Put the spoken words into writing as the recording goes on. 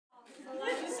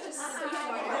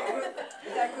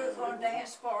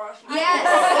dance for us. Yes.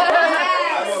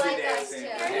 I will be dancing.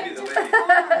 Maybe the lady.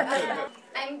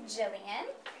 I'm Jillian.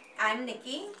 I'm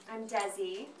Nikki. I'm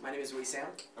Desi. My name is Wissam.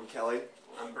 I'm Kelly.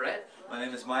 I'm Brett. My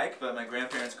name is Mike, but my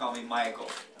grandparents call me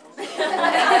Michael.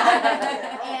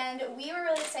 And we were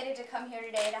really excited to come here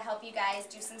today to help you guys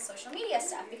do some social media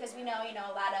stuff because we know, a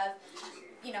lot of,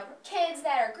 kids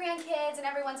that are grandkids and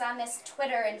everyone's on this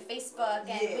Twitter and Facebook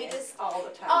and we just all the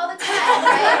time. All the time,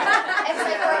 right? It's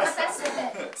like we're obsessed with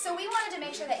it. So we wanted to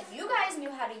make sure that you guys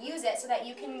knew how to use it so that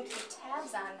you can keep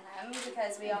tabs on them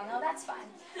because we all know that's fun.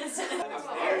 So, and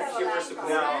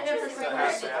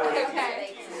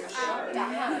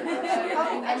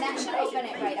that should open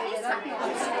it right up.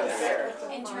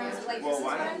 In terms of like, this is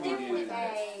what I'm doing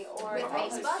today, or with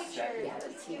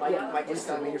Facebook. Mike is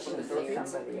coming here from the Philippines.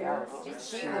 Somebody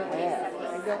else. Have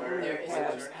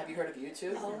you heard of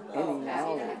YouTube?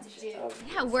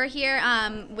 Yeah, we're here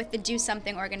with the Do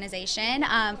Something organization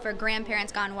for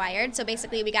Grandparents Gone Wired. So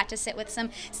basically we got to sit with some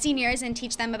seniors and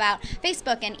teach them about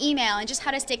Facebook and email and just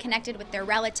how to stay connected with their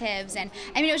relatives. And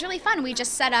I mean, it was really fun. We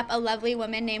just set up a lovely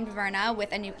woman named Verna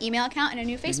with a new email account and a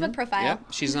new Facebook profile. Yeah,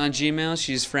 she's on Gmail.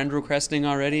 She's friend requesting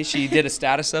already. She did a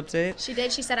status update. She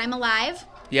did. She said, I'm alive.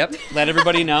 Yep, let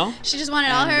everybody know. She just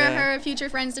wanted all her future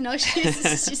friends to know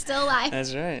she's still alive.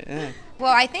 That's right, yeah.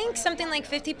 Well, I think something like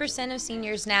 50% of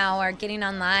seniors now are getting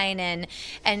online and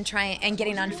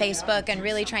getting on Facebook and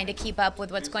really trying to keep up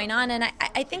with what's going on. And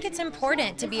I think it's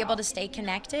important to be able to stay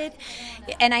connected.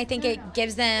 And I think it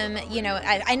gives them,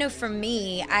 I know for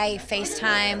me, I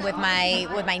FaceTime with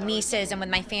my nieces and with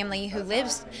my family who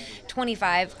lives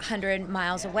 2,500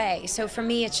 miles away. So for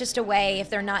me, it's just a way, if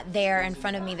they're not there in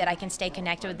front of me, that I can stay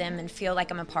connected with them and feel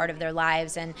like I'm a part of their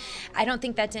lives. And I don't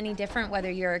think that's any different whether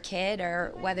you're a kid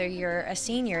or whether you're a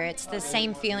senior. It's the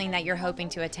same feeling that you're hoping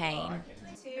to attain.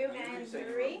 2 and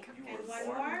 3 and 1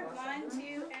 more.